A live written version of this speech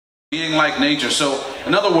Being like nature. So,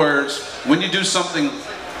 in other words, when you do something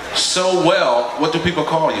so well, what do people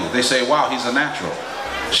call you? They say, wow, he's a natural.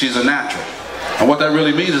 She's a natural. And what that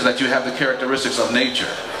really means is that you have the characteristics of nature.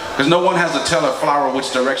 Because no one has to tell a flower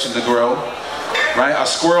which direction to grow. Right? A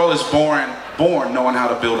squirrel is born knowing how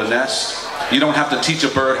to build a nest. You don't have to teach a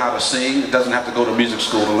bird how to sing. It doesn't have to go to music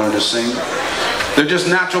school to learn to sing. They're just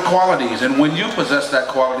natural qualities. And when you possess that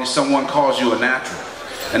quality, someone calls you a natural.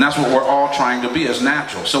 And that's what we're all trying to be, as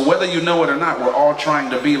natural. So whether you know it or not, we're all trying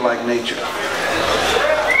to be like nature.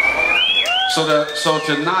 So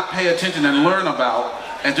to not pay attention and learn about,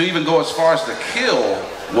 and to even go as far as to kill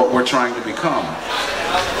what we're trying to become,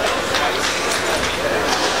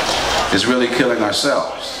 is really killing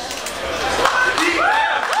ourselves.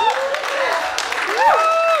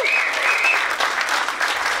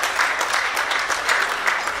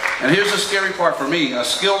 And here's the scary part for me. A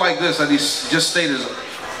skill like this that he just stated is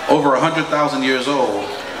over 100,000 years old.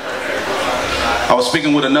 I was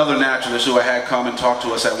speaking with another naturalist who I had come and talk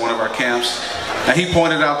to us at one of our camps, and he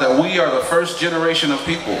pointed out that we are the first generation of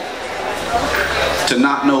people to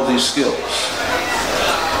not know these skills.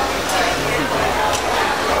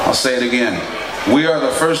 I'll say it again. We are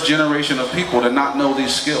the first generation of people to not know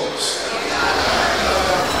these skills.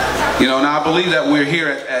 You know, now I believe that we're here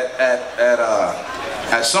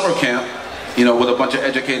at summer camp, you know, with a bunch of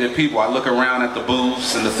educated people. I look around at the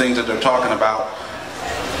booths and the things that they're talking about.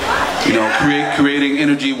 You know, creating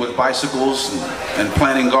energy with bicycles and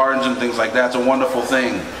planting gardens and things like that. It's a wonderful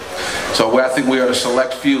thing. So I think we are the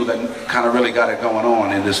select few that kind of really got it going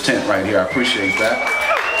on in this tent right here. I appreciate that.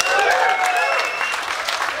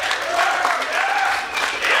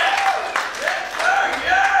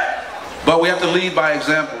 But we have to lead by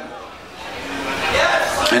example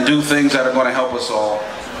and do things that are going to help us all,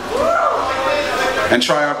 and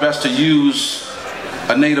try our best to use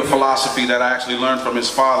a native philosophy that I actually learned from his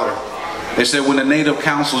father. They said when the native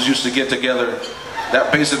councils used to get together,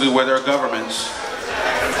 that basically were their governments,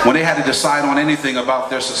 when they had to decide on anything about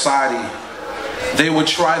their society, they would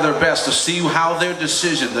try their best to see how their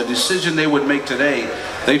decision, the decision they would make today,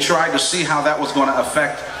 they tried to see how that was going to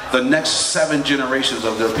affect the next 7 generations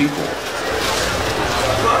of their people.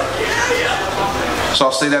 So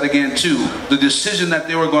I'll say that again too. The decision that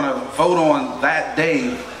they were going to vote on that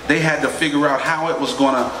day, they had to figure out how it was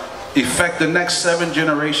going to affect the next 7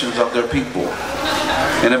 generations of their people.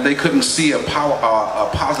 And if they couldn't see a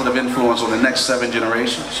positive influence on the next 7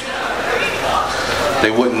 generations, they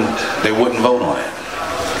wouldn't vote on it.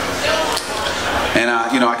 And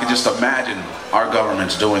you know, I can just imagine our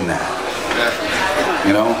governments doing that.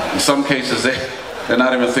 You know, in some cases they're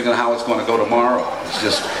not even thinking how it's going to go tomorrow. It's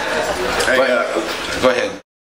just, go ahead.